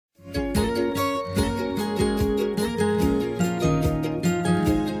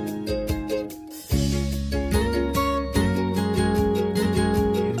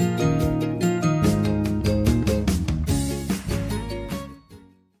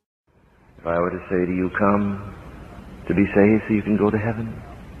If I were to say to you, come to be saved so you can go to heaven,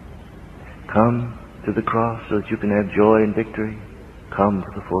 come to the cross so that you can have joy and victory, come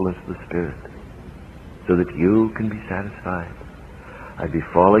to the fullness of the Spirit so that you can be satisfied, I'd be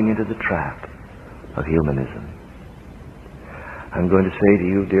falling into the trap of humanism. I'm going to say to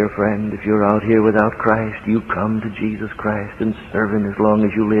you, dear friend, if you're out here without Christ, you come to Jesus Christ and serve Him as long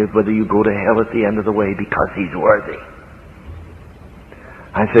as you live, whether you go to hell at the end of the way, because He's worthy.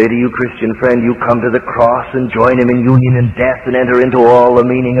 I say to you, Christian friend, you come to the cross and join Him in union in death and enter into all the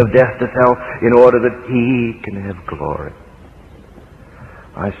meaning of death to self in order that He can have glory.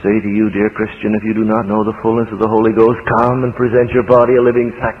 I say to you, dear Christian, if you do not know the fullness of the Holy Ghost, come and present your body a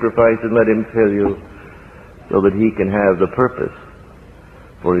living sacrifice and let Him fill you so that He can have the purpose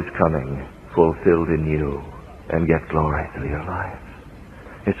for His coming fulfilled in you and get glory through your life.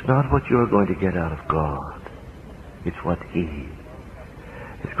 It's not what you're going to get out of God. It's what He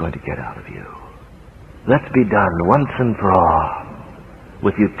is going to get out of you. Let's be done once and for all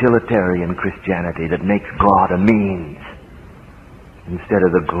with utilitarian Christianity that makes God a means instead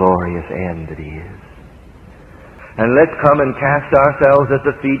of the glorious end that He is. And let's come and cast ourselves at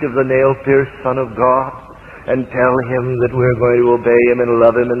the feet of the nail-pierced Son of God and tell Him that we're going to obey Him and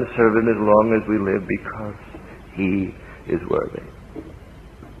love Him and serve Him as long as we live, because He is worthy.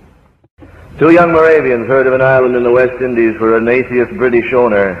 Two young Moravians heard of an island in the West Indies where an atheist British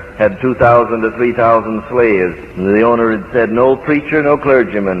owner had 2,000 to 3,000 slaves. And the owner had said, no preacher, no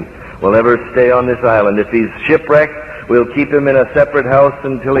clergyman will ever stay on this island. If he's shipwrecked, we'll keep him in a separate house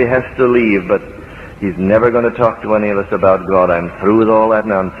until he has to leave, but he's never going to talk to any of us about God. I'm through with all that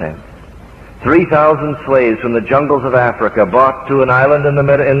nonsense. 3,000 slaves from the jungles of Africa brought to an island in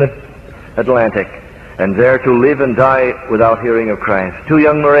the Atlantic, and there to live and die without hearing of Christ. Two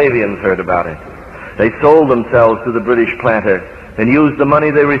young Moravians heard about it. They sold themselves to the British planter and used the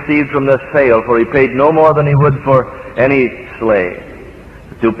money they received from the sale, for he paid no more than he would for any slave,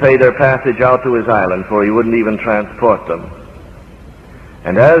 to pay their passage out to his island, for he wouldn't even transport them.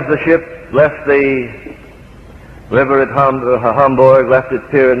 And as the ship left the river at Hamburg, left its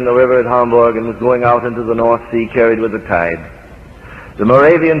pier in the river at Hamburg, and was going out into the North Sea, carried with the tide, the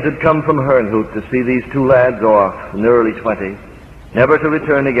Moravians had come from Herrnhut to see these two lads off in their early 20s, never to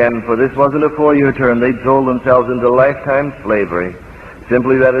return again, for this wasn't a 4-year term. They'd sold themselves into lifetime slavery,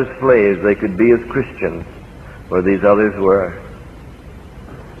 simply that as slaves they could be as Christians, where these others were.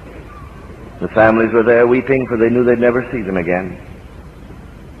 The families were there weeping, for they knew they'd never see them again.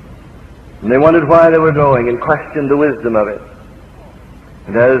 And they wondered why they were going and questioned the wisdom of it.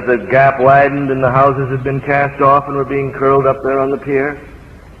 And as the gap widened and the houses had been cast off and were being curled up there on the pier,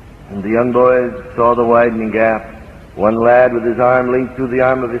 and the young boys saw the widening gap, one lad with his arm linked through the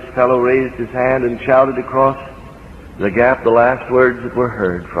arm of his fellow raised his hand and shouted across the gap the last words that were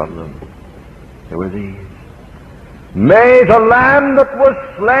heard from them. They were these: "May the Lamb that was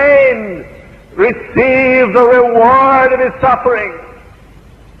slain receive the reward of His suffering."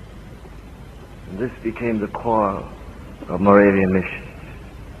 And this became the core of Moravian mission.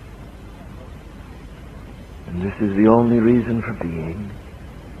 And this is the only reason for being,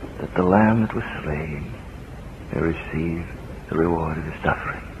 that the Lamb that was slain may receive the reward of His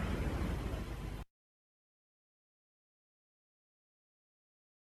suffering.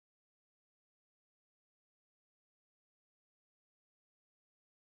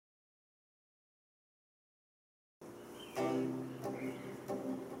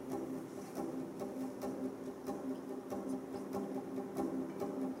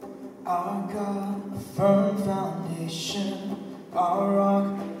 Our God, a firm foundation, our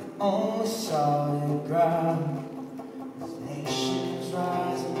rock on solid ground. As nations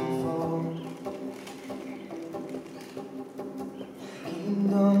rise and fall,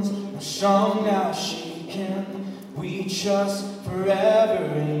 kingdoms are strong now shaken. We trust forever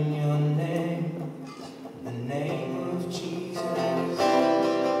in Your name, the name of Jesus.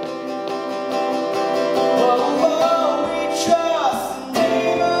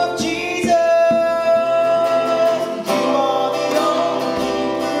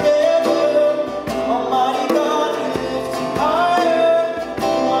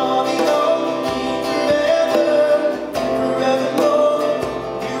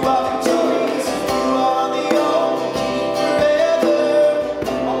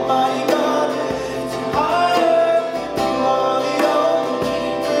 God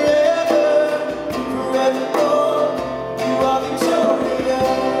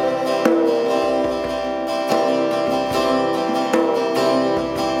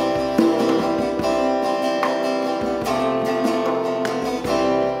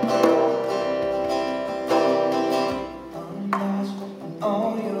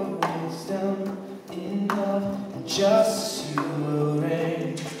just as you will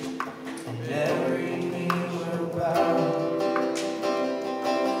reign, and every knee will bow.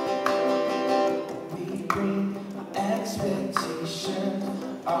 We bring our expectations,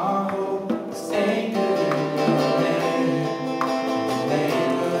 our hope is anchored in your name, in the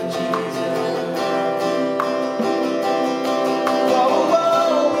name of Jesus. Oh,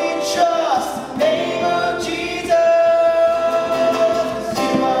 oh, we trust the name of Jesus.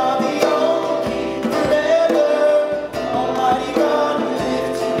 You are the only King forever, Almighty God, we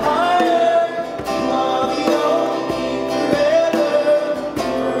lift you higher. You are the only King forever,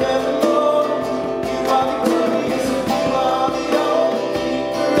 forevermore. You are victorious, you are the only King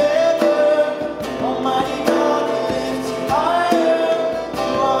forever, Almighty God, we lift you higher. You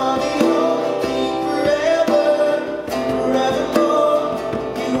are the only King forever, forevermore.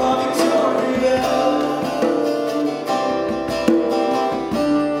 You are victorious.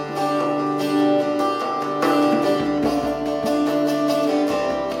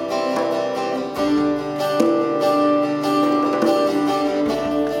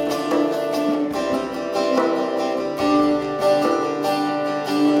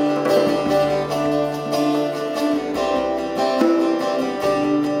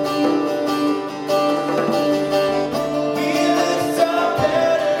 We lift our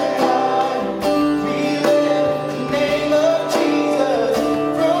banner high. We lift the name of Jesus.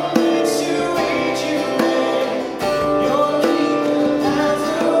 From age to age you reign. Your kingdom has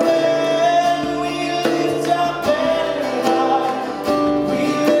no end. We lift our banner high. We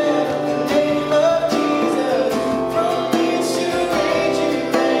lift the name of Jesus. From age to age you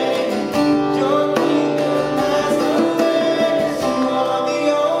reign. Your kingdom has no end. You are the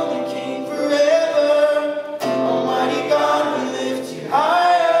only King forever. Almighty God, we lift you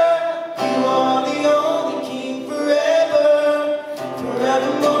higher. You are the only King forever,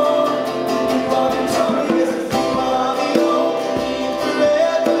 forevermore. You are victorious. You are the only King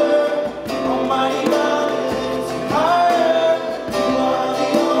forever. Almighty God, we lift you higher. You are the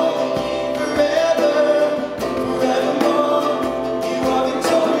only King forever, forevermore. You are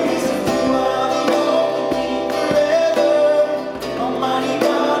victorious. You are the only King forever. Almighty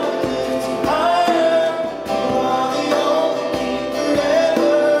God, we lift you higher. You are the only King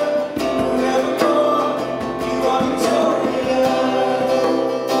forever, forevermore. You are victorious.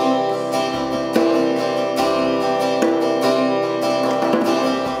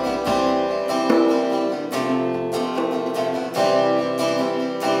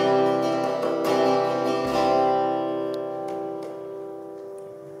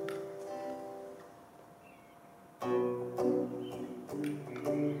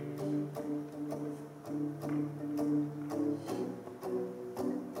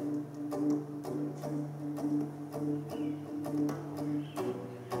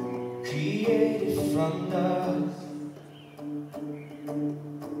 Created from dust,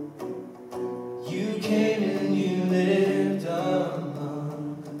 you came and you lived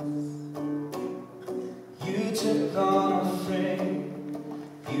among us. You took on our frame,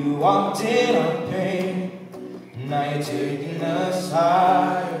 you walked in our pain. Now you're taking us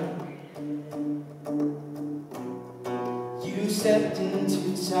higher. You stepped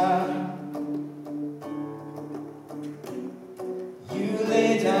into time. You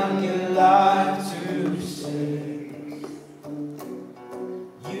laid down your life to save.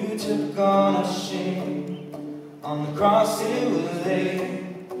 You took on our shame. On the cross it was laid.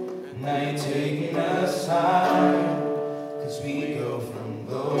 Now you're taking us higher. 'Cause we go from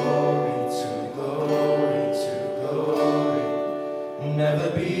glory to glory to glory. We'll never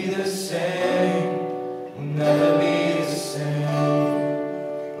be the same. We'll never be the same.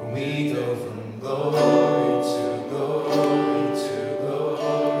 We go from glory to glory to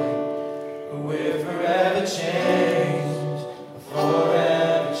glory. We're forever changed,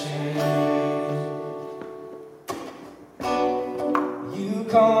 forever changed. You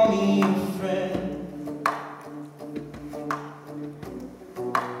call me a friend,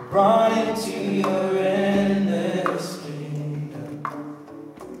 brought into your endless kingdom.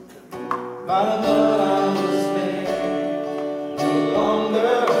 By the blood I was made, no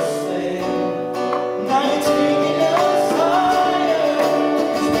longer a slave. Now you're taking us higher.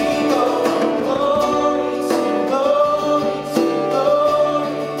 'Cause we go from glory to glory to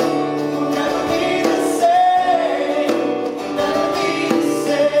glory. We'll never be the same. We'll never be the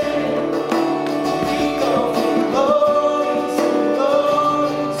same. We go from glory to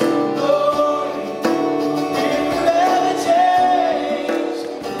glory to glory.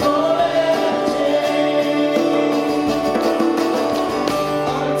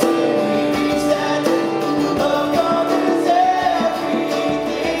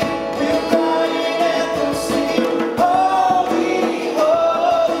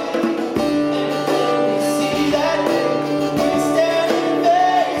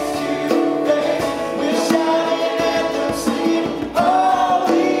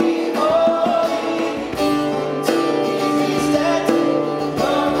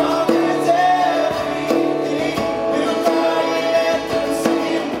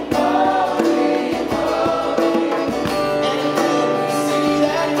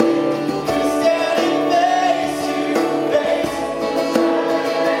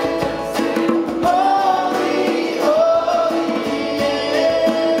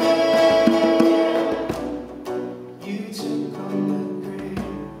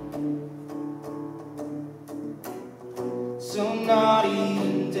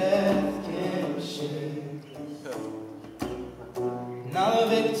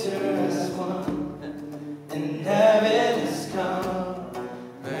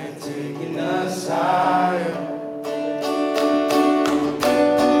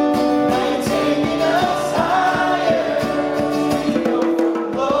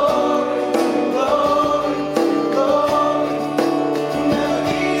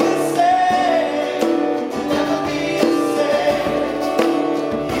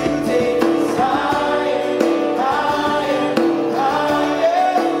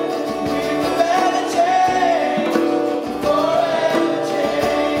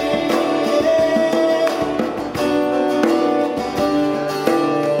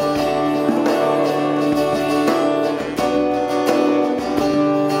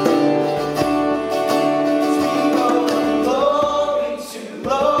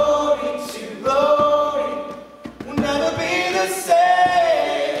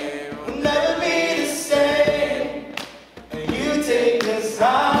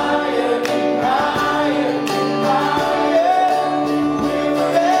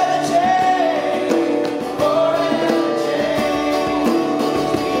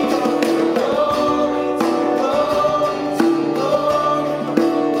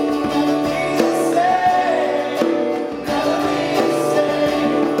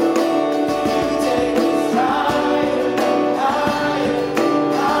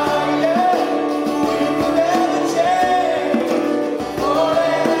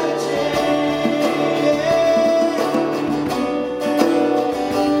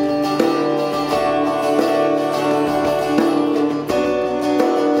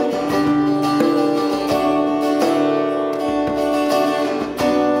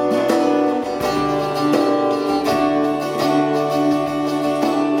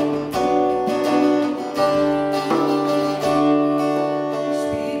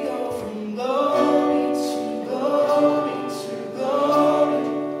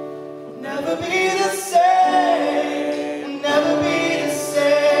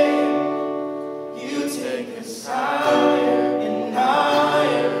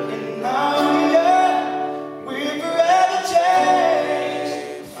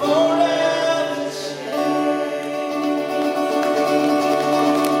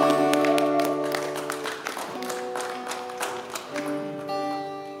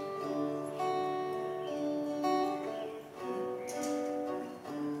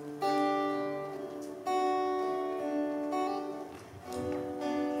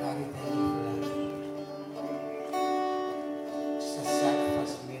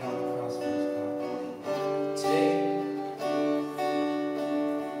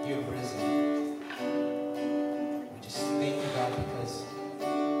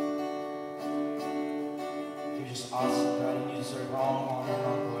 just awesome, God, and you deserve all honor and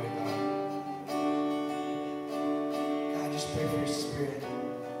all glory, God. God, I just pray for your Spirit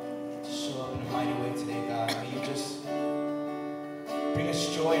to show up in a mighty way today, God. May you just bring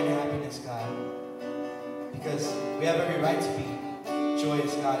us joy and happiness, God, because we have every right to be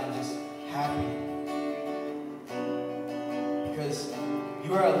joyous, God, and just happy, because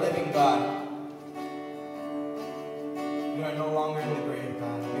you are a living God. You are no longer in the grave,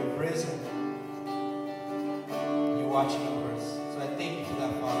 God. You have risen. You're watching over us. So I thank you for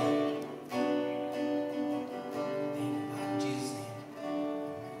that, Father. Thank you, God, in Jesus' name.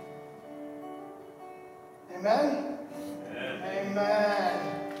 Amen? Amen.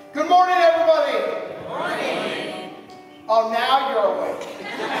 Good morning, everybody. Good morning. Oh, now you're awake.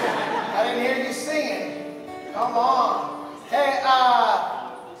 I didn't hear you singing. Come on. Hey,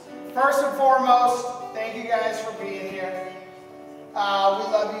 first and foremost, thank you guys for being here. We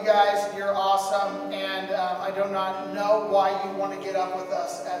love you guys. You're awesome. And I do not know why you want to get up with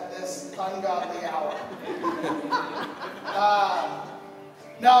us at this ungodly hour.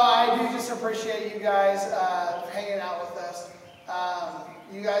 No, I do just appreciate you guys hanging out with us.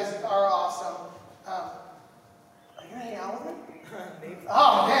 You guys are awesome. Are you going to hang out with me?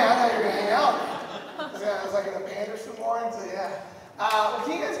 Oh, man, I thought you were going to hang out with me. I was like in the band this morning, so yeah.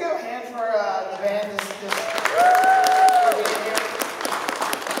 Can you guys give a hand for the band for being here?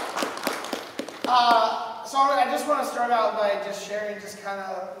 So I just want to start out by just sharing just kind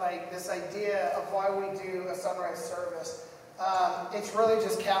of like this idea of why we do a sunrise service. It's really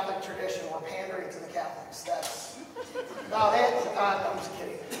just Catholic tradition. We're pandering to the Catholics. That's about it. I'm just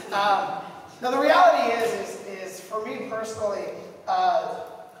kidding. Now the reality is for me personally,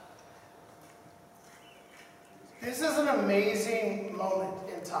 this is an amazing moment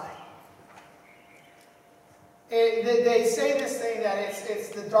in time. They say this thing that it's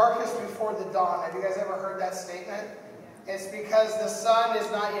the darkest before the dawn. Have you guys ever heard that statement? It's because the sun is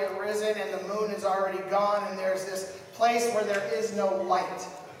not yet risen and the moon is already gone, and there's this place where there is no light.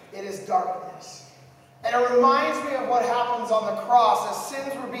 It is darkness. And it reminds me of what happens on the cross as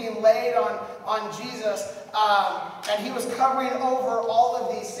sins were being laid on Jesus, and he was covering over all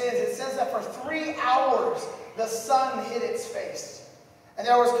of these sins. It says that for 3 hours the sun hid its face, and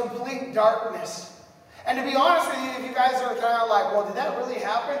there was complete darkness. And to be honest with you, if you guys are kind of like, well, did that really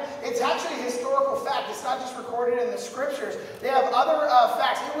happen? It's actually a historical fact. It's not just recorded in the scriptures. They have other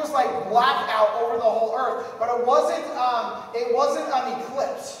facts. It was like blackout over the whole earth, but it wasn't an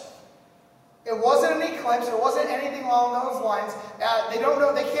eclipse. It wasn't an eclipse. It wasn't anything along those lines. They don't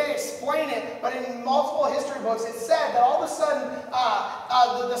know. They can't explain it. But in multiple history books, it said that all of a sudden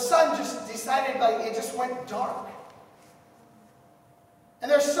the sun just decided, like, it just went dark. And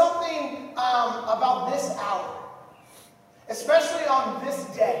there's something about this hour, especially on this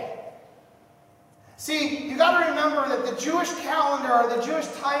day. See, you got to remember that the Jewish calendar or the Jewish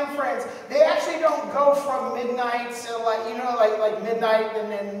time frames, they actually don't go from midnight to like midnight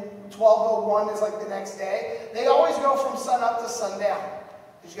and then 12:01 is like the next day. They always go from sun up to sundown.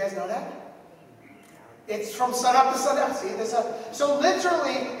 Did you guys know that? It's from sun up to sundown. See this? So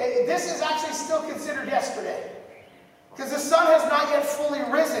literally, this is actually still considered yesterday, because the sun has not yet fully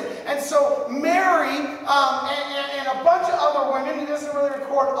risen. And so Mary and a bunch of other women, he doesn't really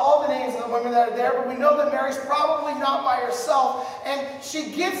record all the names of the women that are there, but we know that Mary's probably not by herself. And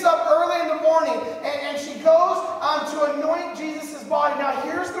she gets up early in the morning and she goes to anoint Jesus' body. Now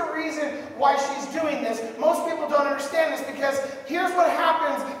here's the reason why she's doing this. Most people don't understand this, because here's what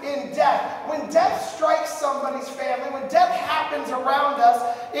happens in death. When death strikes somebody's family, when death happens around us,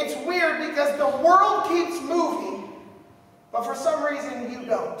 it's weird because the world keeps moving, but for some reason you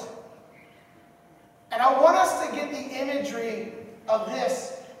don't. And I want us to get the imagery of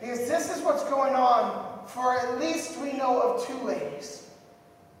this, because this is what's going on for at least we know of 2 ladies.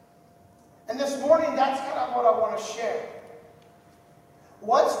 And this morning, that's kind of what I want to share.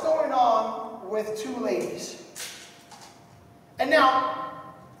 What's going on with 2 ladies? And now,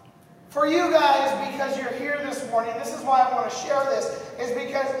 for you guys, because you're here this morning, this is why I want to share this, is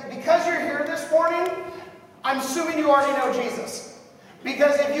because you're here this morning, I'm assuming you already know Jesus.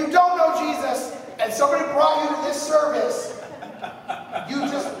 Because if you don't know Jesus and somebody brought you to this service, you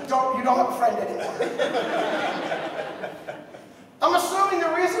don't have a friend anymore. I'm assuming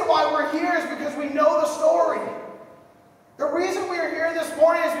the reason why we're here is because we know the story. The reason we are here this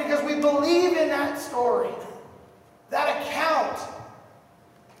morning is because we believe in that story, that account.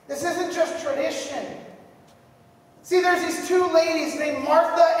 This isn't just tradition. See, there's these 2 ladies named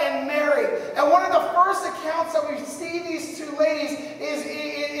Martha and Mary. And one of the first accounts that we see these 2 ladies is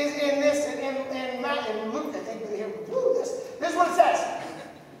in Luke, I think. This is what it says.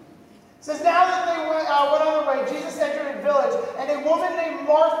 It says, now that they went on their way, way, Jesus entered a village, and a woman named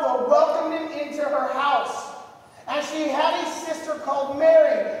Martha welcomed him into her house. And she had a sister called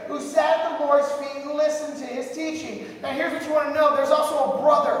Mary, who sat at the Lord's feet and listened to his teaching. Now here's what you want to know. There's also a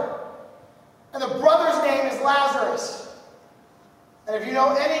brother. And the brother's name is Lazarus. And if you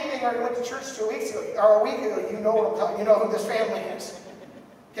know anything, or you went to church 2 weeks ago, or a week ago, you know what I'm talking. You know who this family is.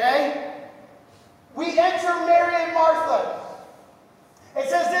 Okay? We enter Mary and Martha. It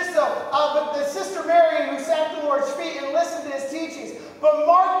says this though, but the sister Mary who sat at the Lord's feet and listened to his teachings. But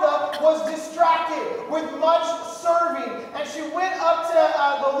Martha was distracted with much serving, and she went up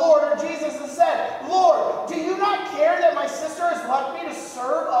to the Lord, or Jesus, and said, Lord, do you not care that my sister has left me to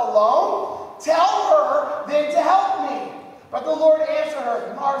serve alone? Tell her then to help me. But the Lord answered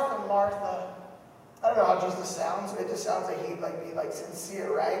her, Martha, Martha. I don't know how Jesus sounds. It just sounds like he'd be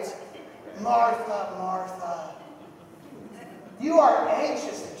sincere, right? Martha, Martha. You are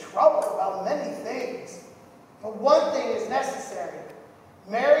anxious and troubled about many things, but one thing is necessary.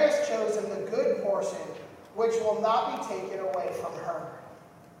 Mary has chosen the good portion, which will not be taken away from her.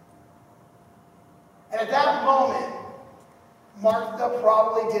 And at that moment, Martha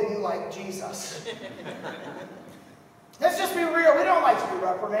probably didn't like Jesus. Let's just be real. We don't like to be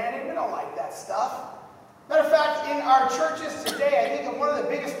reprimanded. We don't like that stuff. Matter of fact, in our churches today, I think that one of the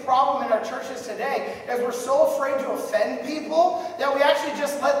biggest problems in our churches today is we're so afraid to offend people that we actually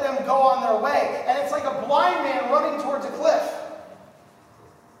just let them go on their way. And it's like a blind man running towards a cliff.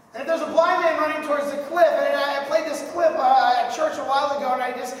 And if there's a blind man running towards the cliff, and I played this clip at church a while ago, and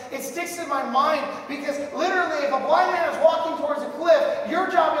it sticks in my mind, because literally if a blind man is walking towards a cliff, your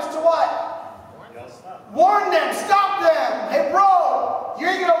job is to what? Warn them, stop them. Hey bro, you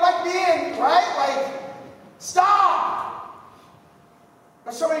ain't gonna let me in, right? Stop!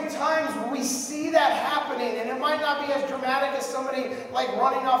 But so many times we see that happening, and it might not be as dramatic as somebody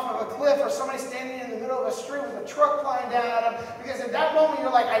running off of a cliff, or somebody standing in the middle of a street with a truck flying down at them, because at that moment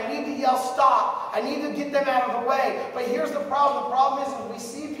you're like, I need to yell stop. I need to get them out of the way. But here's the problem. The problem is we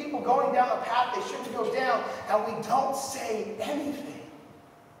see people going down a path they shouldn't go down, and we don't say anything.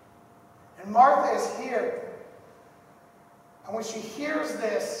 And Martha is here. And when she hears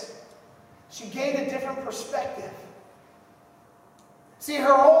this, she gained a different perspective. See,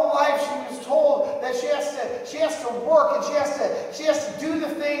 her whole life she was told that she has to work, and she has to do the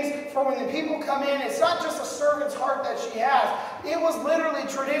things for when the people come in. It's not just a servant's heart that she has. It was literally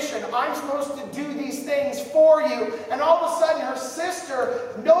tradition. I'm supposed to do these things for you. And all of a sudden her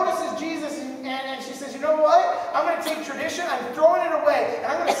sister notices Jesus, and she says, you know what? I'm going to take tradition, I'm throwing it away, and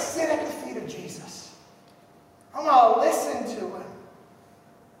I'm going to sit at the feet of Jesus. I'm going to listen to him.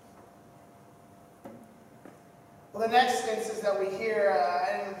 Well, the next instance that we hear,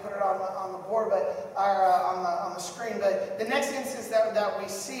 I didn't even put it on the board, but on the screen. But the next instance that we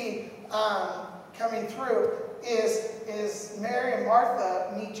see coming through is Mary and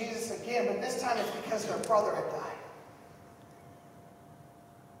Martha meet Jesus again, but this time it's because their brother had died.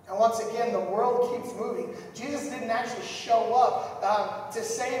 And once again, the world keeps moving. Jesus didn't actually show up to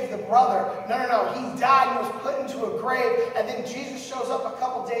save the brother. No. He died and was put into a grave. And then Jesus shows up a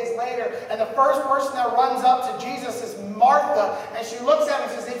couple days later. And the first person that runs up to Jesus is Martha. And she looks at him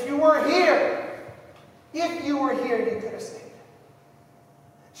and says, if you were here, you could have saved him.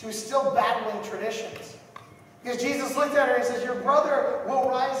 She was still battling traditions. Because Jesus looked at her and says, your brother will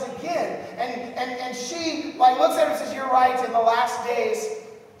rise again. And she looks at him and says, you're right, in the last days,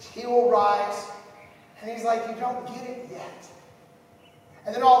 he will rise. And he's like, you don't get it yet.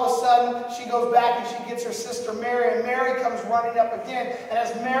 And then all of a sudden, she goes back and she gets her sister Mary, and Mary comes running up again. And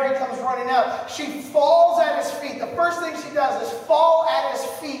as Mary comes running up, she falls at his feet. The first thing she does is fall at his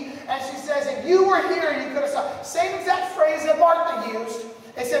feet. And she says, if you were here, you could have saw. Same exact phrase that Martha used,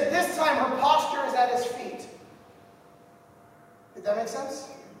 except this time her posture is at his feet. Did that make sense?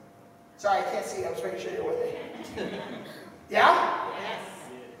 Sorry, I can't see. I was making sure you're with me. Yeah? Yes.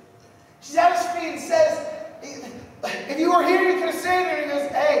 She's at his feet and says, if you were here, you could have saved her. And he goes,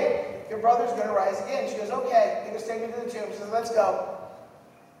 hey, your brother's going to rise again. She goes, okay. He goes, take me to the tomb. She says, let's go.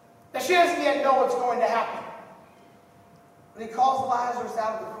 Now, she doesn't yet know what's going to happen. But he calls Lazarus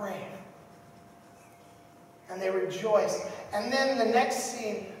out of the grave. And they rejoice. And then the next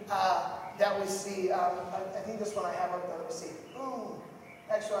scene that we see, I think this one I have up there. Let me see. Boom.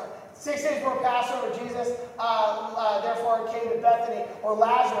 Next one. 6 days before Passover, Jesus, therefore, came to Bethany, or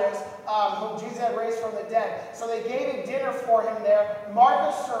Lazarus, whom Jesus had raised from the dead. So they gave a dinner for him there.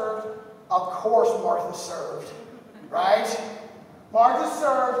 Martha served. Of course Martha served. Right? Martha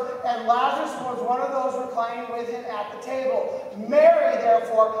served, and Lazarus was one of those reclining with him at the table. Mary,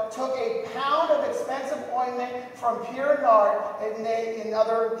 therefore, took a pound of expensive ointment from pure nard, and in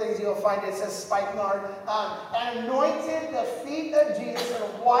other things you'll find it says spikenard, and anointed the feet of Jesus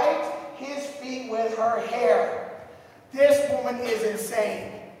and wiped his feet with her hair. This woman is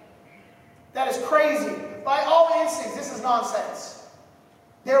insane. That is crazy. By all instincts, this is nonsense.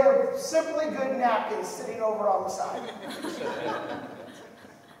 There were simply good napkins sitting over on the side.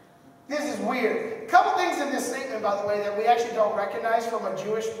 This is weird. A couple things in this statement, by the way, that we actually don't recognize from a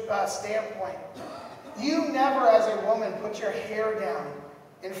Jewish standpoint. You never, as a woman, put your hair down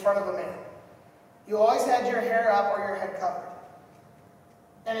in front of a man. You always had your hair up or your head covered.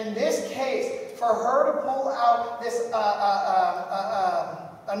 And in this case, for her to pull out this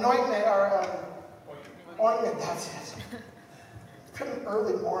anointment or ointment, that's it.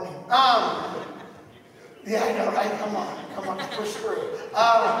 Early morning. Yeah, I know, right? Come on, push through.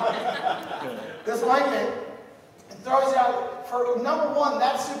 This ointment throws out, for number one,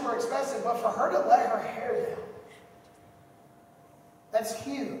 that's super expensive, but for her to let her hair down, that's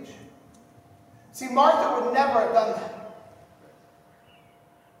huge. See, Martha would never have done that.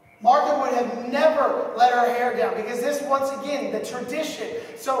 Martha would have never let her hair down because this, once again, the tradition.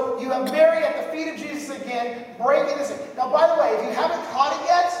 So you have Mary at the feet of Jesus again, breaking this. Now, by the way, if you haven't caught it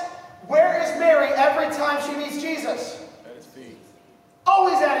yet, where is Mary every time she meets Jesus? At his feet.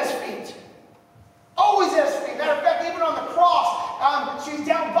 Always at his feet. Always at his feet. Matter of fact, even on the cross, she's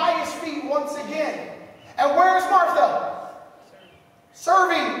down by his feet once again. And where is Martha?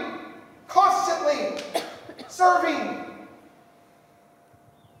 Serving. Constantly. Serving.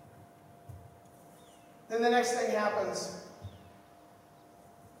 Then the next thing happens.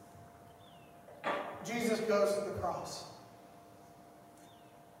 Jesus goes to the cross.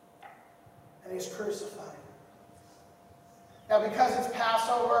 And he's crucified. Now, because it's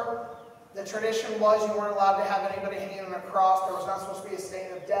Passover, the tradition was you weren't allowed to have anybody hanging on a cross. There was not supposed to be a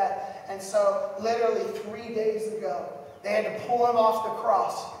stain of death. And so, literally 3 days ago, they had to pull him off the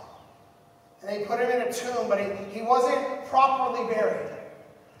cross. And they put him in a tomb, but he wasn't properly buried.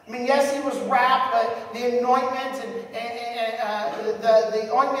 I mean, yes, he was wrapped, but the anointment and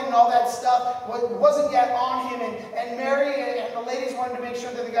the ointment and all that stuff wasn't yet on him. And Mary and the ladies wanted to make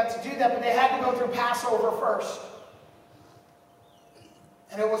sure that they got to do that, but they had to go through Passover first.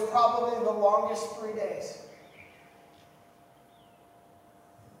 And it was probably the longest 3 days.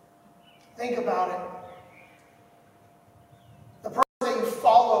 Think about it. The person that you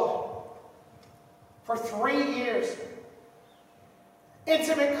followed for 3 years.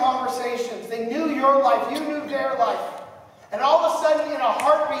 Intimate conversations. They knew your life. You knew their life. And all of a sudden, in a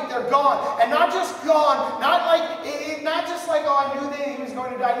heartbeat, they're gone. And not just gone. Not just like, oh, I knew that he was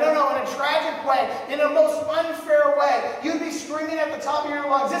going to die. No, in a tragic way. In a most unfair way. You'd be screaming at the top of your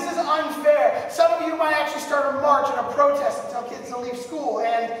lungs. This is unfair. Some of you might actually start a march and a protest and tell kids to leave school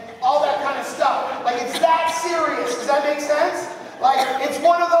and all that kind of stuff. Like, it's that serious. Does that make sense? Like, it's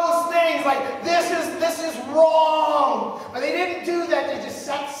one of those things, like, this is wrong. But they didn't do that, they just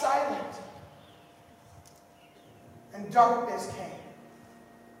sat silent. And darkness came.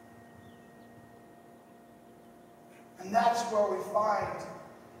 And that's where we find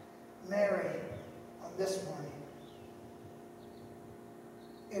Mary on this morning.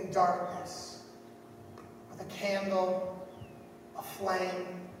 In darkness. With a candle, a flame,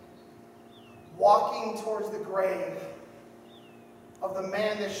 walking towards the grave of the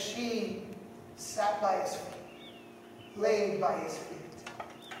man that she sat by his feet, laid by his feet.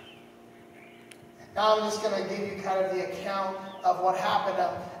 Now I'm just going to give you kind of the account of what happened.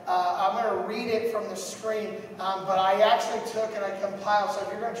 I'm going to read it from the screen, but I actually took and I compiled. So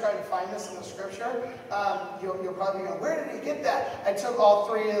if you're going to try to find this in the scripture, you'll probably go, where did he get that? I took all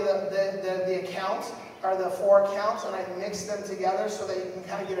three of the accounts, or the 4 accounts, and I mixed them together so that you can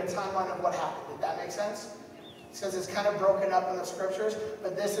kind of get a timeline of what happened. Did that make sense? Because it's kind of broken up in the scriptures,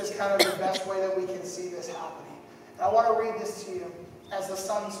 but this is kind of the best way that we can see this happening. And I want to read this to you as the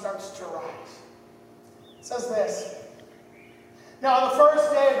sun starts to rise. It says this. Now, on the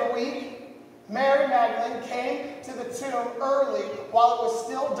first day of the week, Mary Magdalene came to the tomb early while it was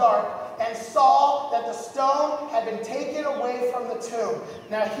still dark and saw that the stone had been taken away from the tomb.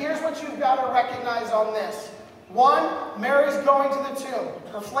 Now, here's what you've got to recognize on this. 1, Mary's going to the tomb.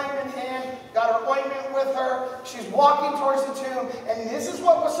 Her flame in hand, got her ointment with her. She's walking towards the tomb. And this is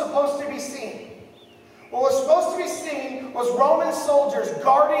what was supposed to be seen. What was supposed to be seen was Roman soldiers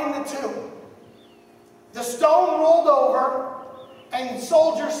guarding the tomb. The stone rolled over and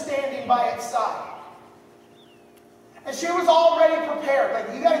soldiers standing by its side. And she was already prepared.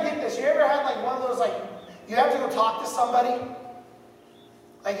 Like, you got to get this. You ever had like one of those, like, you have to go talk to somebody?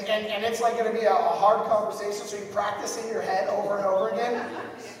 Like, and it's like going to be a hard conversation, so you practice in your head over and over again,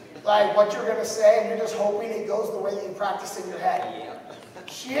 like what you're going to say, and you're just hoping it goes the way that you practice in your head.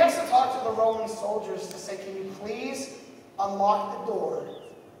 She has to talk to the Roman soldiers to say, can you please unlock the door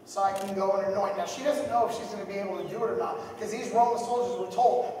so I can go and anoint? Now, she doesn't know if she's going to be able to do it or not, because these Roman soldiers were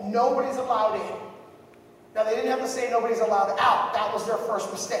told, nobody's allowed in. Now, they didn't have to say nobody's allowed out. That was their first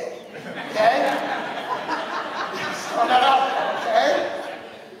mistake. Okay? Throw that out there, okay?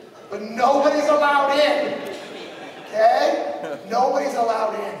 But nobody's allowed in. Okay? Nobody's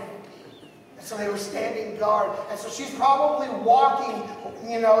allowed in. And so they were standing guard. And so she's probably walking,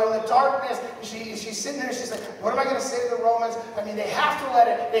 in the darkness. She's sitting there, she's like, what am I going to say to the Romans? I mean, they have to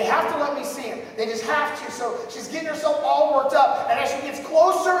let me see him. They just have to. So she's getting herself all worked up. And as she gets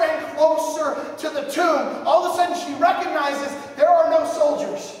closer and closer to the tomb, all of a sudden she recognizes there are no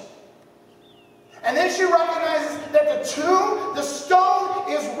soldiers. And then she recognizes that the tomb, the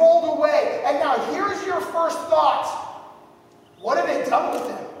stone is rolled away. And now here's your first thought. What have they done with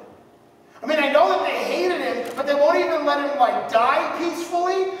him? I mean, I know that they hated him, but they won't even let him, die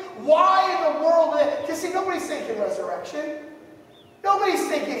peacefully. Why in the world? Because, see, nobody's thinking resurrection. Nobody's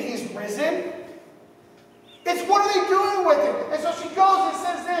thinking he's risen. It's what are they doing with him? And so she goes and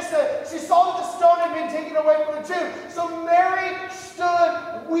says this. She saw that the stone had been taken away from the tomb. So Mary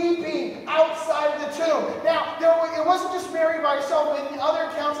stood weeping outside of the tomb. Now, it wasn't just Mary by herself. In the other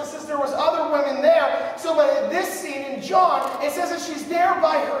accounts, it says there was other women there. So but in this scene in John, it says that she's there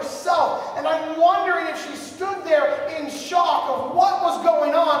by herself. And I'm wondering if she stood there in shock of what was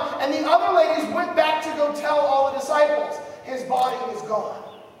going on. And the other ladies went back to go tell all the disciples, his body is gone.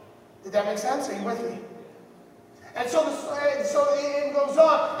 Did that make sense? Are you with me? And so it goes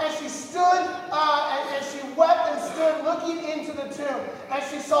on, and she stood, and she wept and stood looking into the tomb, and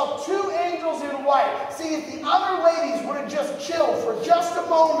she saw two angels in white. See, if the other ladies would have just chilled for just a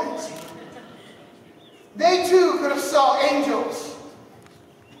moment, they too could have saw angels.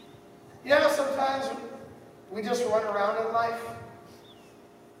 You know, sometimes we just run around in life,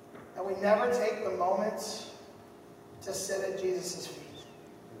 and we never take the moments to sit at Jesus' feet.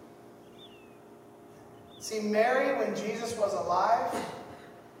 See, Mary, when Jesus was alive,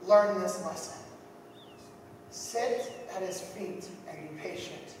 learned this lesson. Sit at his feet and be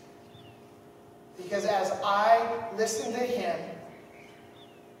patient. Because as I listen to him,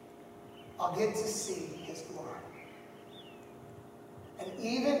 I'll get to see his glory. And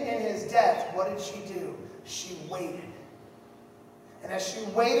even in his death, what did she do? She waited. And as she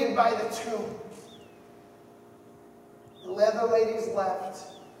waited by the tomb, the other ladies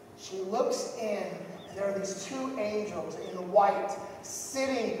left. She looks in. There are these two angels in white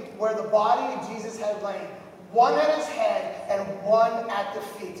sitting where the body of Jesus had lain. One at his head and one at the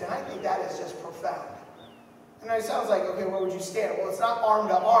feet. And I think that is just profound. And it sounds like, okay, where would you stand? Well, it's not arm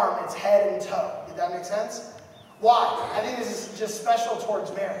to arm, it's head and toe. Did that make sense? Why? I think this is just special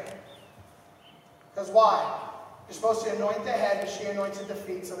towards Mary. Because why? You're supposed to anoint the head, and she anointed the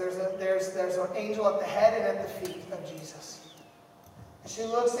feet. So there's an angel at the head and at the feet of Jesus. And she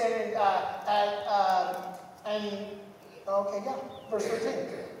looks in verse 13.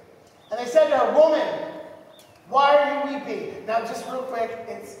 And they said to her, woman, why are you weeping? Now, just real quick,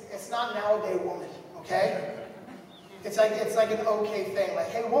 it's not nowadays woman, okay? It's like an okay thing. Like,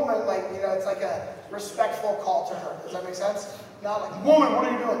 hey, woman, it's like a respectful call to her. Does that make sense? Not like, woman, what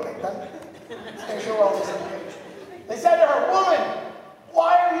are you doing? Like that. Make sure we're all on the same page. They said to her, woman,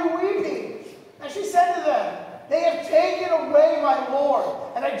 why are you weeping? And she said to them, they have taken away my Lord,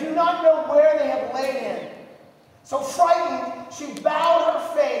 and I do not know where they have laid him. So frightened, she bowed her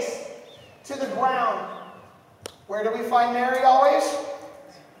face to the ground. Where do we find Mary always?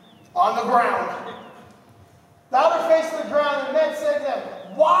 On the ground. Bowed her face to the ground, and men said to them,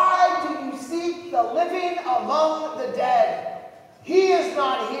 why do you seek the living among the dead? He is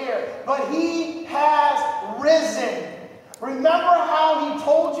not here, but he has risen. Remember how he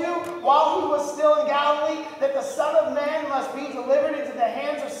told you while he was still in Galilee that the Son of Man must be delivered into the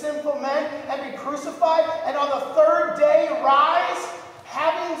hands of sinful men and be crucified and on the third day rise?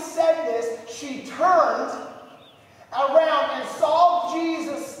 Having said this, she turned around and saw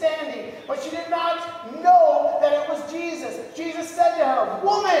Jesus standing, but she did not know that it was Jesus. Jesus said to her,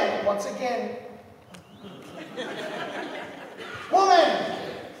 woman, once again, woman,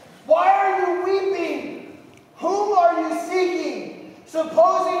 why are you weeping? Whom are you seeking?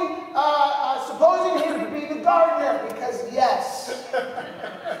 Supposing him to be the gardener, because yes.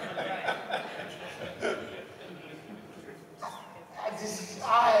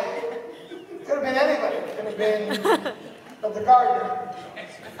 I could have been anybody. It could have been the gardener.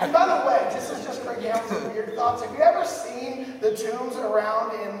 And by the way, this is just great. you have some weird thoughts. Have you ever seen the tombs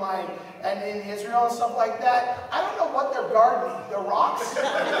around in Israel and stuff like that? I don't know what they're gardening. The rocks?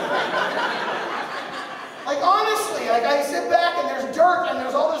 Like honestly, like I sit back and there's dirt and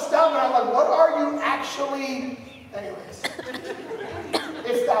there's all this stuff and I'm like, what are you actually? Anyways,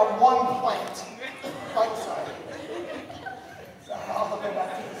 it's that one plant. Like, sorry. So I'll go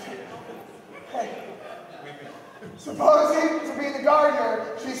back to this. Hey. Supposing to be the gardener,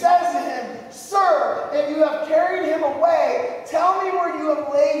 she says to him, Sir, if you have carried him away, tell me where you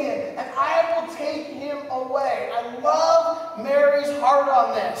have laid him, and I will take him away. I love Mary's heart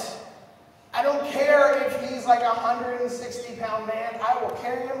on this. I don't care if he's like a 160-pound man. I will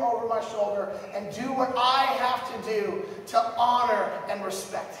carry him over my shoulder and do what I have to do to honor and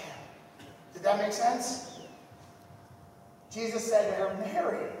respect him. Did that make sense? Jesus said to her,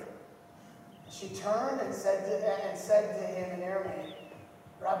 Mary. She turned and said to him in Aramaic,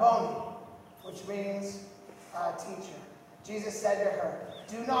 Rabboni, which means teacher. Jesus said to her,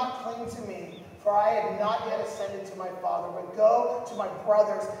 Do not cling to me, for I have not yet ascended to my Father, but go to my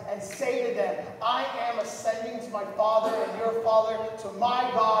brothers and say to them, I am ascending to my Father and your Father, to my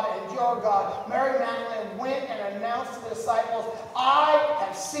God and your God. Mary Magdalene went and announced to the disciples, I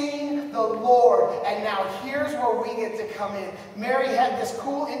have seen the Lord. And now here's where we get to come in. Mary had this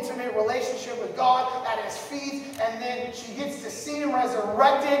cool, intimate relationship with God at his feet, and then she gets to see him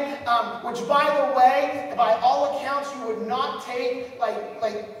resurrected, which, by the way, by all accounts, you would not take, like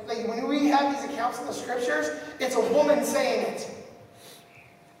when we have these accounts in the scriptures, it's a woman saying it.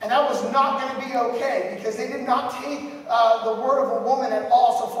 And that was not going to be okay, because they did not take the word of a woman at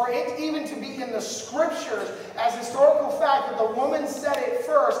all. So for it even to be in the scriptures as historical fact that the woman said it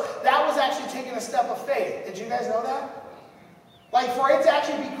first, that was actually taking a step of faith. Did you guys know that? Like, for it to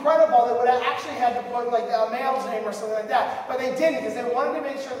actually be credible, they would have actually had to put, like, a male's name or something like that. But they didn't, because they wanted to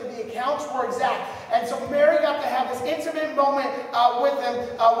make sure that the accounts were exact. And so Mary got to have this intimate moment with him,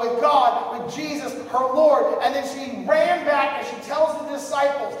 with God, with Jesus, her Lord. And then she ran back and she tells the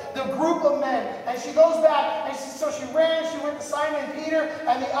disciples, the group of men. And she goes back, and so she ran, she went to Simon Peter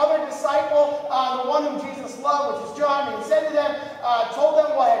and the other disciple, the one whom Jesus loved, which is John. And he said to them, told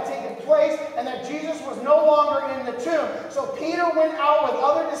them what had taken place, and that Jesus was no longer in the tomb. So Peter went out with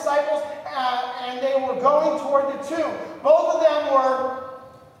other disciples, and they were going toward the tomb. Both of them were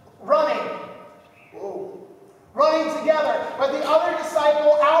running. Whoa. Running together. But the other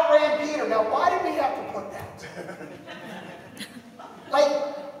disciple outran Peter. Now, why did we have to put that?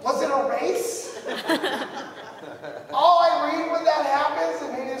 Like, was it a race? All I read when that happens,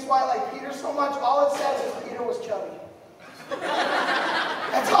 and maybe that's why I like Peter so much, all it says is Peter was chubby.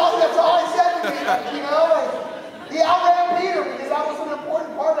 That's all it said to me, you know, like, he outran Peter because that was an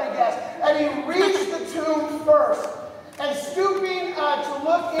important part, I guess. And he reached the tomb first. And stooping to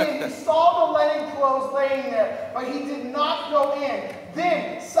look in, he saw the linen clothes laying there, but he did not go in.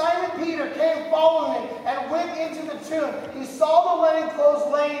 Then Simon Peter came following him and went into the tomb. He saw the linen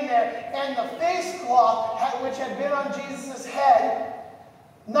clothes laying there, and the face cloth which had been on Jesus' head,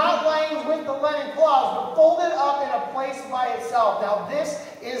 not lying with the linen cloths, but folded up in a place by itself. Now this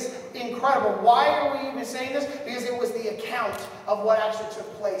is incredible. Why are we even saying this? Because it was the account of what actually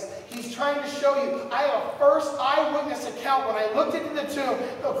took place. He's trying to show you, I have a first eyewitness account. When I looked into the tomb,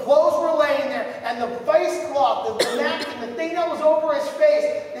 the clothes were laying there, and the face cloth, the napkin, the thing that was over his face,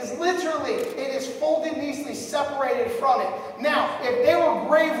 is literally, it is folded neatly, separated from it. Now, if they were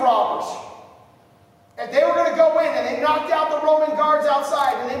grave robbers, if they were going to go in and they knocked out the Roman guards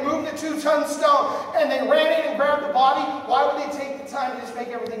outside and they moved the 2-ton stone and they ran in and grabbed the body, why would they take the time to just make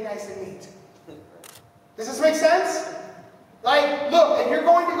everything nice and neat? Does this make sense? Like, look, if you're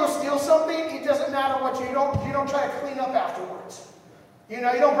going to go steal something, it doesn't matter what you don't try to clean up afterwards. You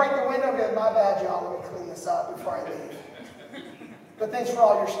know, you don't break the window and be like, my bad, y'all, let me clean this up before I leave. But thanks for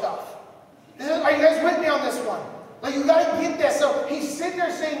all your stuff. Are you guys with me on this one? Like, you got to get this. So he's sitting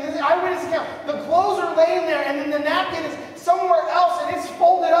there saying, this eyewitness account. The clothes are laying there, and then the napkin is somewhere else, and it's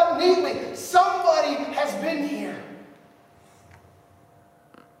folded up neatly. Somebody has been here.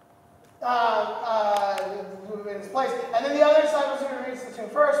 In his place. And then the other disciples who reached the tomb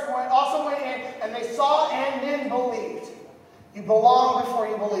first also went in, and they saw and then believed. You belong before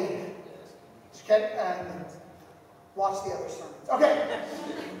you believe. Okay? And watch the other sermons. Okay.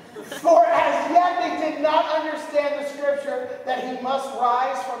 For as yet they did not understand the scripture that he must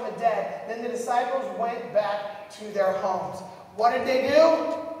rise from the dead. Then the disciples went back to their homes. What did they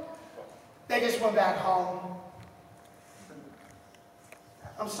do? They just went back home.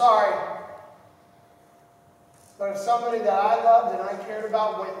 I'm sorry, but if somebody that I loved and I cared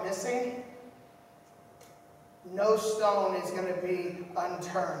about went missing, no stone is going to be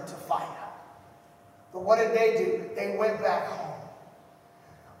unturned to find out. But what did they do? They went back home.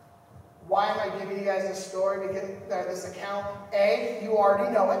 Why am I giving you guys this story? Because this account, A, you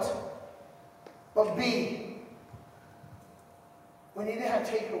already know it. But B, we need to have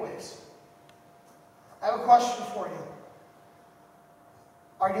takeaways. I have a question for you.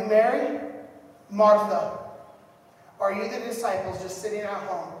 Are you Mary, Martha? Are you the disciples just sitting at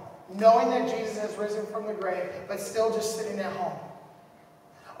home, knowing that Jesus has risen from the grave, but still just sitting at home?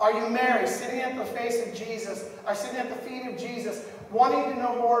 Are you Mary, sitting at the face of Jesus, or sitting at the feet of Jesus, wanting to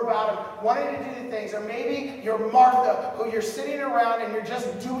know more about him, wanting to do the things? Or maybe you're Martha, who you're sitting around and you're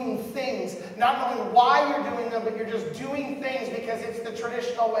just doing things, not knowing why you're doing them, but you're just doing things because it's the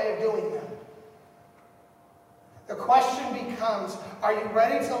traditional way of doing them. The question becomes, are you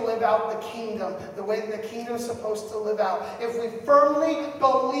ready to live out the kingdom the way that the kingdom is supposed to live out? If we firmly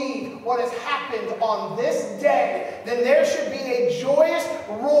believe what has happened on this day, then there should be a joyous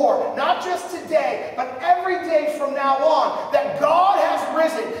roar, not just today, but every day from now on, that God has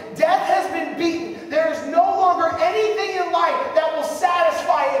risen, death has been beaten, there is no longer anything in life that will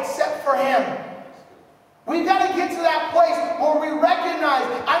satisfy except for him. We've got to get to that place where we recognize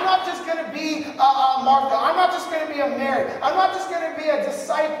I'm not just going to be Martha. I'm not just going to be a Mary. I'm not just going to be a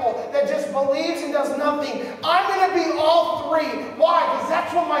disciple that just believes and does nothing. I'm going to be all three. Why? Because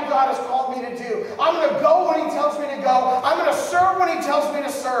that's what my God has called me to do. I'm going to go when he tells me to go. I'm going to serve when he tells me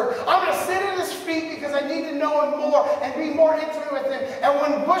to serve. I'm going to sit at his feet because I need to know him more and be more intimate with him. And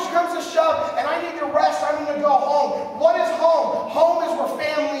when push comes to shove and I need to rest, I'm going to go home. What is home? Home is where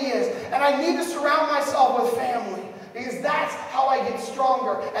family is. And I need to surround myself with family, because that's how I get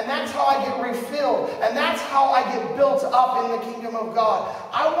stronger, and that's how I get refilled, and that's how I get built up in the kingdom of God.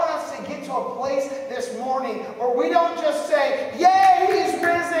 I want us to get to a place this morning where we don't just say, yay, he's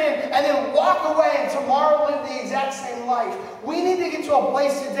risen, and then walk away and tomorrow live the exact same life. We need to get to a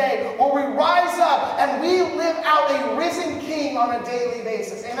place today where we rise up and we live out a risen king on a daily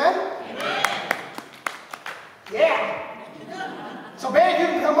basis. Amen? Amen. Yeah. So band, you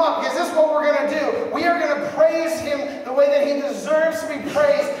can come up, because this is what we're going to do. We are going to praise him the way that he deserves to be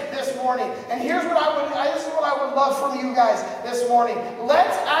praised this morning. And here's what this is what I would love from you guys this morning.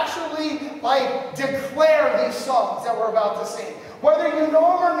 Let's actually declare these songs that we're about to sing. Whether you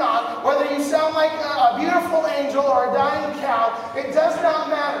know them or not, whether you sound like a beautiful angel or a dying cow, it does not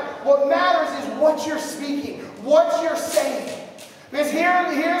matter. What matters is what you're speaking, what you're saying. Because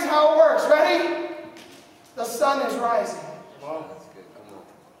here's how it works. Ready? The sun is rising.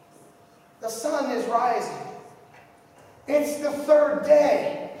 The sun is rising. It's the third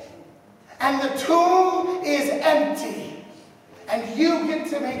day. And the tomb is empty. And you get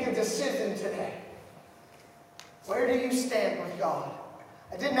to make a decision today. Where do you stand with God?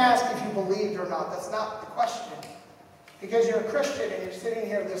 I didn't ask if you believed or not. That's not the question. Because you're a Christian and you're sitting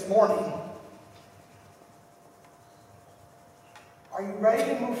here this morning. Are you ready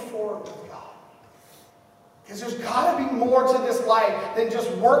to move forward with God? Because there's got to be more to this life than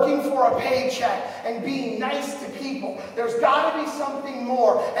just working for a paycheck and being nice to people. There's got to be something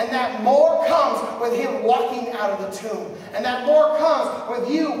more. And that more comes with him walking out of the tomb. And that more comes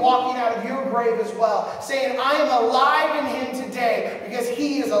with you walking out of your grave as well. Saying, I am alive in him today because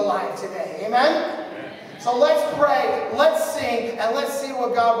he is alive today. Amen? So let's pray, let's sing, and let's see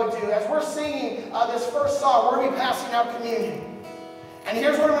what God would do. As we're singing this first song, we're going to be passing out communion. And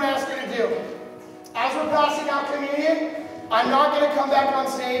here's what I'm going to ask you to do. As we're passing out communion, I'm not going to come back on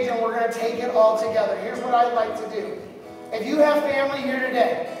stage and we're going to take it all together. Here's what I'd like to do. If you have family here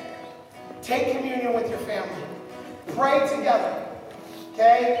today, take communion with your family. Pray together.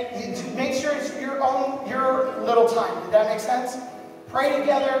 Okay? Make sure it's your little time. Did that make sense? Pray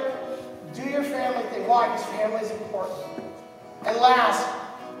together. Do your family thing. Why? Because family is important. And last,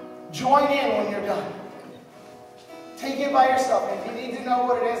 join in when you're done. Take it by yourself. And if you need to know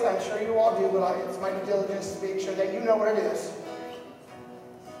what it is, I'm sure you all do, but it's my due diligence to make sure that you know what it is.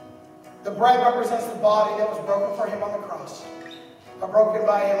 The bread represents the body that was broken for him on the cross, or broken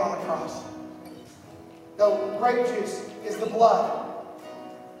by him on the cross. The grape juice is the blood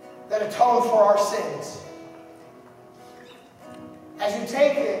that atoned for our sins. As you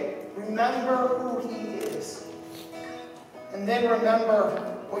take it, remember who he is. And then remember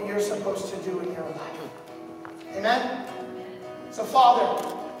what you're supposed to do in your life. Amen? So,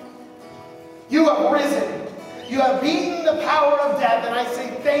 Father, you have risen. You have beaten the power of death. And I say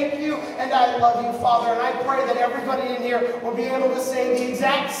thank you and I love you, Father. And I pray that everybody in here will be able to say the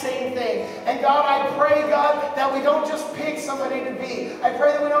exact same thing. And God, I pray, God, that we don't just pick somebody to be. I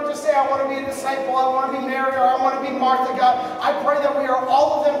pray that we don't just say, I want to be a disciple, I want to be Mary, or I want to be Martha, God. I pray that we are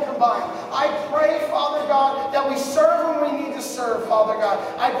all of them combined. I pray, Father God, that we serve when we need to to serve, Father God.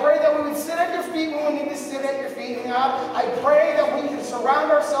 I pray that we would sit at your feet when we need to sit at your feet. And God, I pray that we can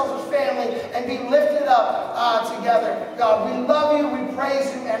surround ourselves with family and be lifted up together. God, we love you, we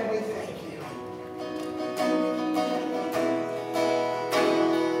praise you, and we thank you.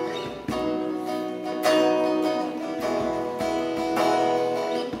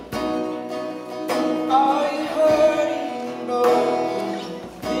 Are you hurting, broken,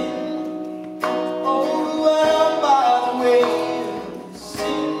 overwhelmed by the weight of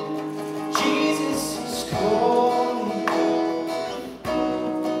sin? Jesus is calling.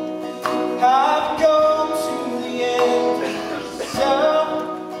 Have you come to the end of yourself?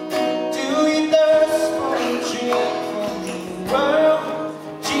 Do you thirst for a drink from the world?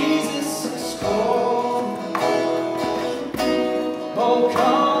 Jesus is calling. Oh,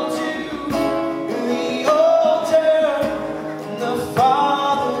 come to the altar. The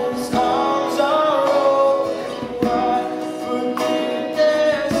Father's arms are open wide.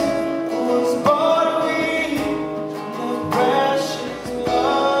 Forgiveness was bought away. The precious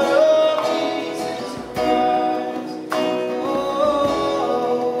blood of Jesus Christ.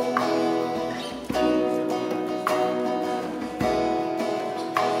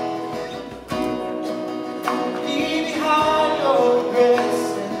 Leave behind your regrets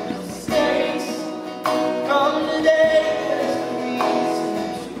and mistakes. Come today, there's a reason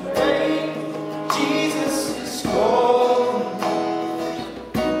to break. Jesus is calling.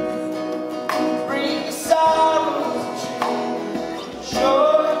 Bring your sorrows to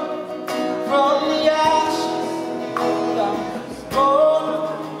joy. From the ashes, life is born.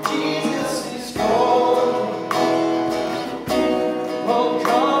 Jesus is calling. Oh,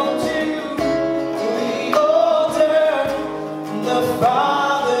 come to the altar. The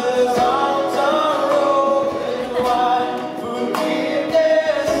Father's arms are open wide.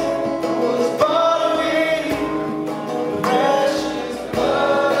 Forgiveness was bought away. The precious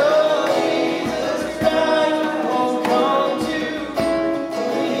blood of Jesus Christ. Oh, come to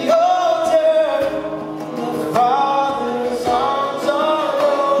the altar. The Father's arms are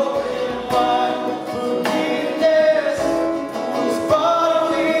open wide. Forgiveness was bought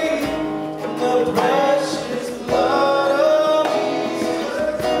away.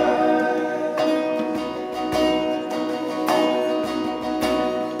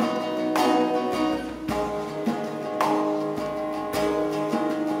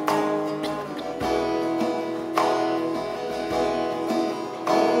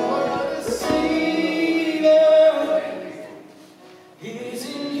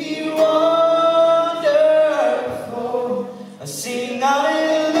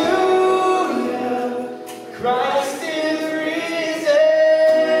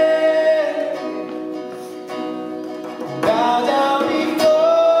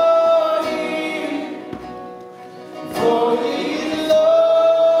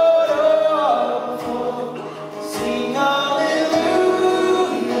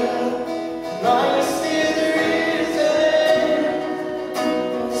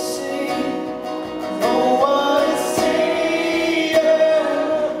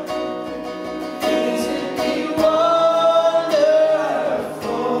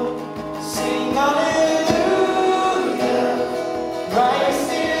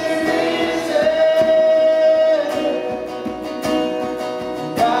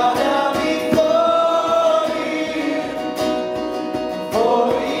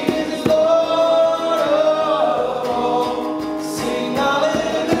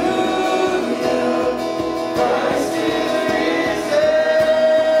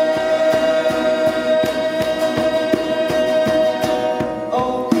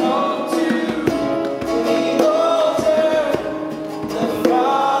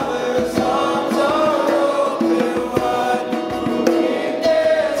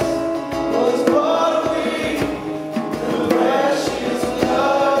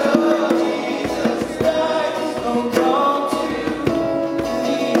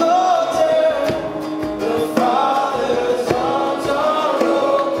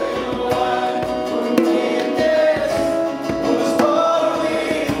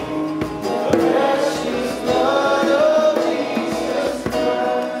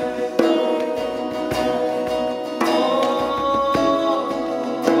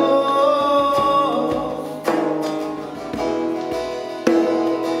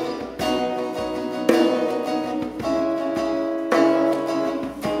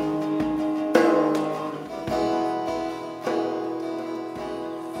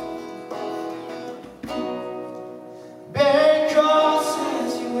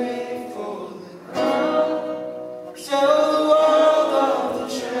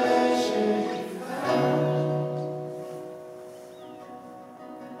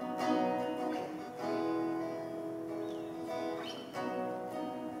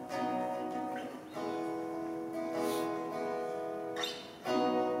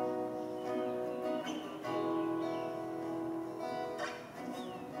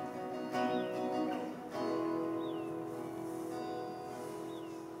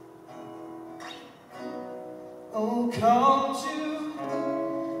 Oh, come to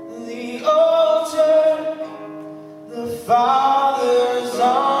the altar. The Father's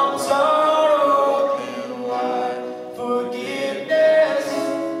arms are open wide. Forgiveness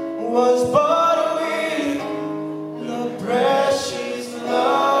was bought with the precious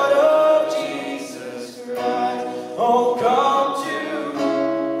blood of Jesus Christ. Oh, come to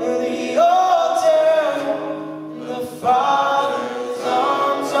the altar. The Father's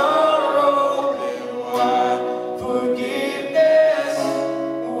arms are open wide. Forgiveness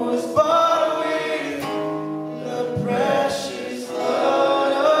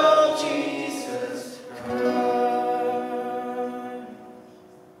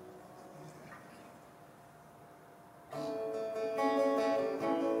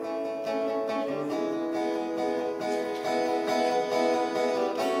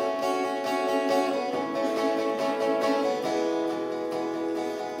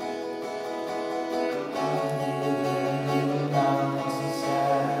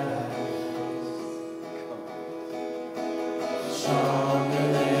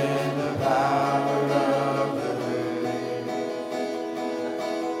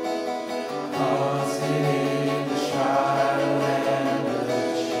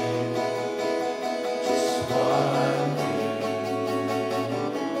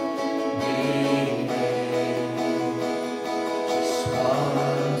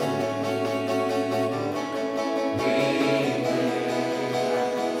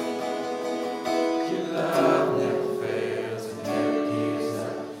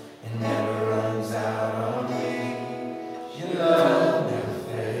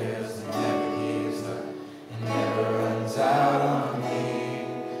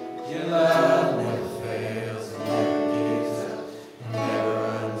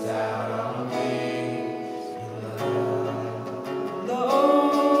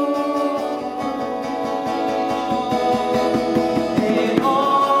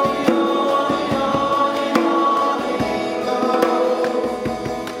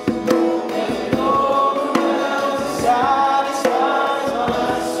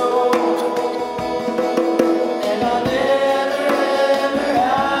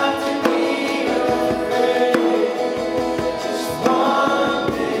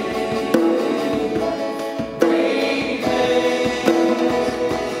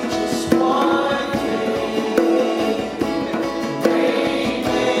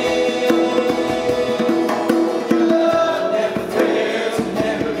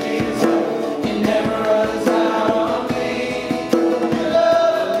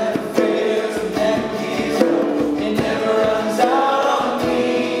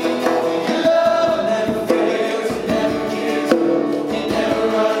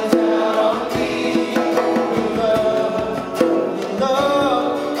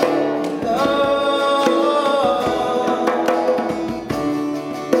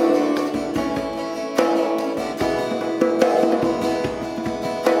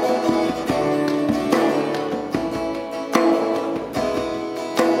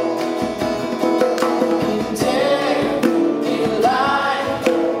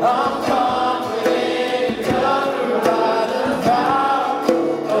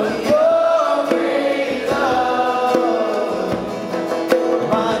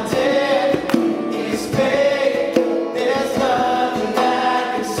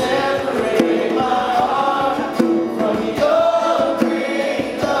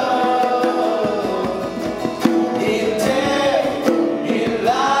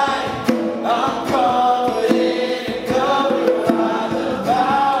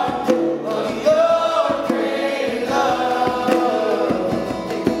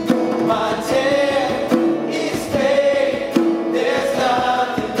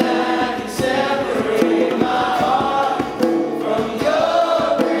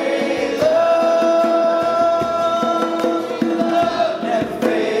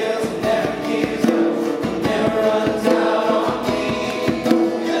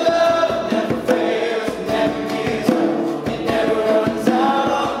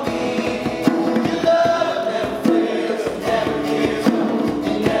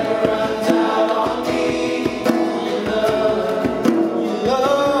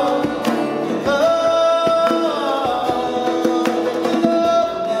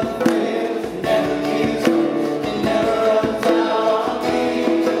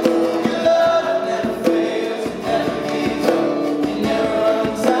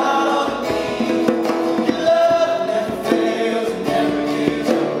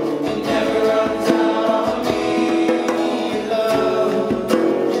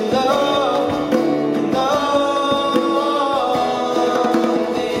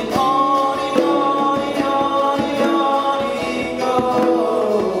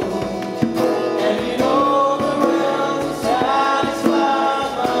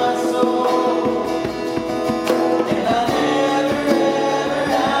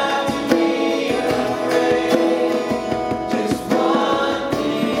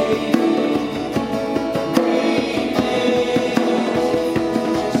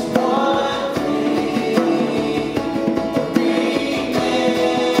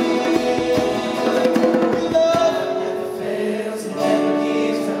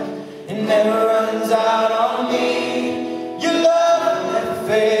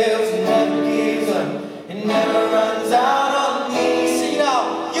fails, it never gives up, it never runs out on me. Sing it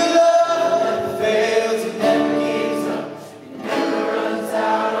out. Your love never fails, it never gives up, it never runs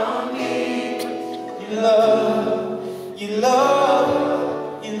out on me. Your love, your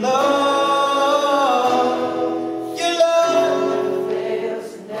love, your love. Your love never fails,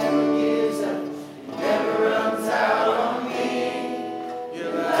 it never gives up, it never runs out on me. Your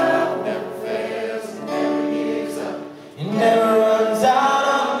love never fails, it never gives up, it never runs out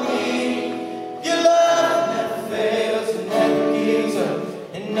on me. Your love never fails, it never gives up,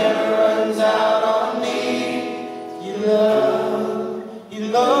 it never runs out on me. Your love, your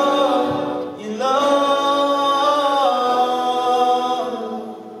love, your love.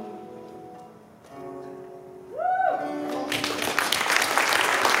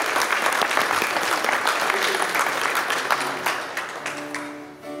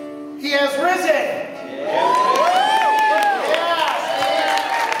 He has risen. Yes.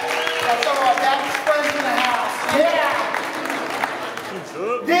 Got some of our Baptist friends in the house. Yeah.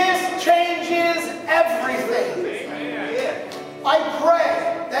 This changes everything. I pray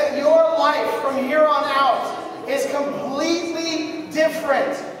that your life from here on out is completely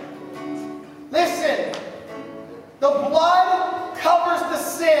different. Listen, the blood covers the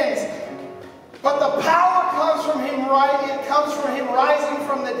sins, but the power comes from him rising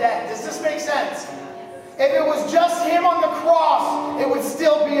from the dead. Does this make sense? If it was just him on the cross, it would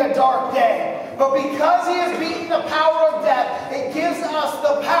still be a dark day. But because he has beaten the power of death, it gives us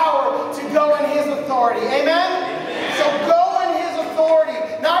the power to go in his authority. Amen? So go in his authority,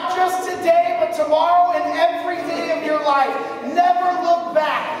 not just today, but tomorrow and every day of your life. Never look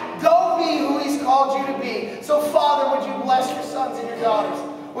back. Go be who he's called you to be. So Father, would you bless your sons and your daughters?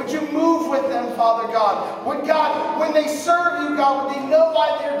 Would you move with them, Father God? Would God, when they serve you, God, would they know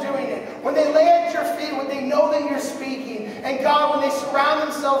why they're doing it? When they lay at your feet, would they know that you're speaking? And God, when they surround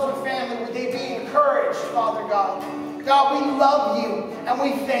themselves with family, would they be encouraged, Father God? God, we love you and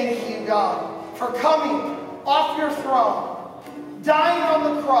we thank you, God, for coming off your throne, dying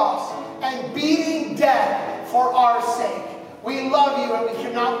on the cross, and beating death for our sake. We love you and we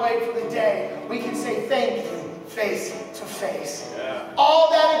cannot wait for the day we can say thank you face to face. All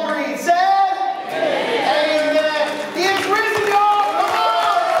that agreed said, Amen. Amen. He is risen, y'all. Come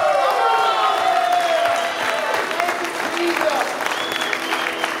on. Thank you, Jesus.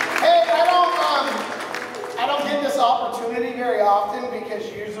 Hey, I don't get this opportunity very often because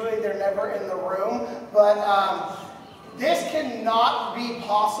usually they're never in the room. But this cannot be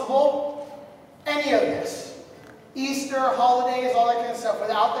possible. Any of this. Easter, holidays, all that kind of stuff,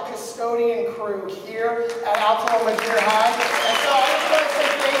 without the custodian crew here at Altamont Missouri High. And so I just want to say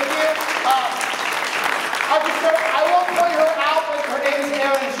thank you. I won't point her out, but her name is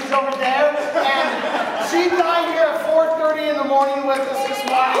Erin, and she's over there. And she dined here at 4:30 in the morning with us this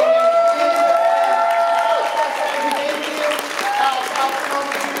morning. Thank you. Altamont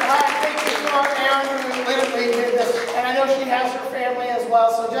Missouri High. Thank you to our Erin who literally did this. And I know she has her family as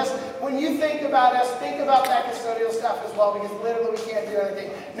well. So just when you think about us, think about that custodial stuff as well, because literally we can't do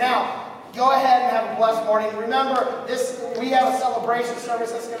anything. Now, go ahead and have a blessed morning. Remember, we have a celebration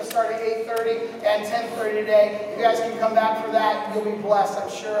service that's going to start at 8:30 and 10:30 today. You guys can come back for that. You'll be blessed, I'm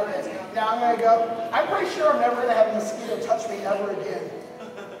sure of it. Now I'm going to go. I'm pretty sure I'm never going to have a mosquito touch me ever again.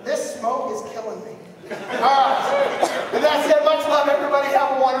 This smoke is killing me. All right. With that said, much love, everybody.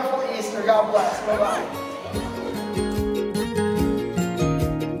 Have a wonderful Easter. God bless. Bye-bye.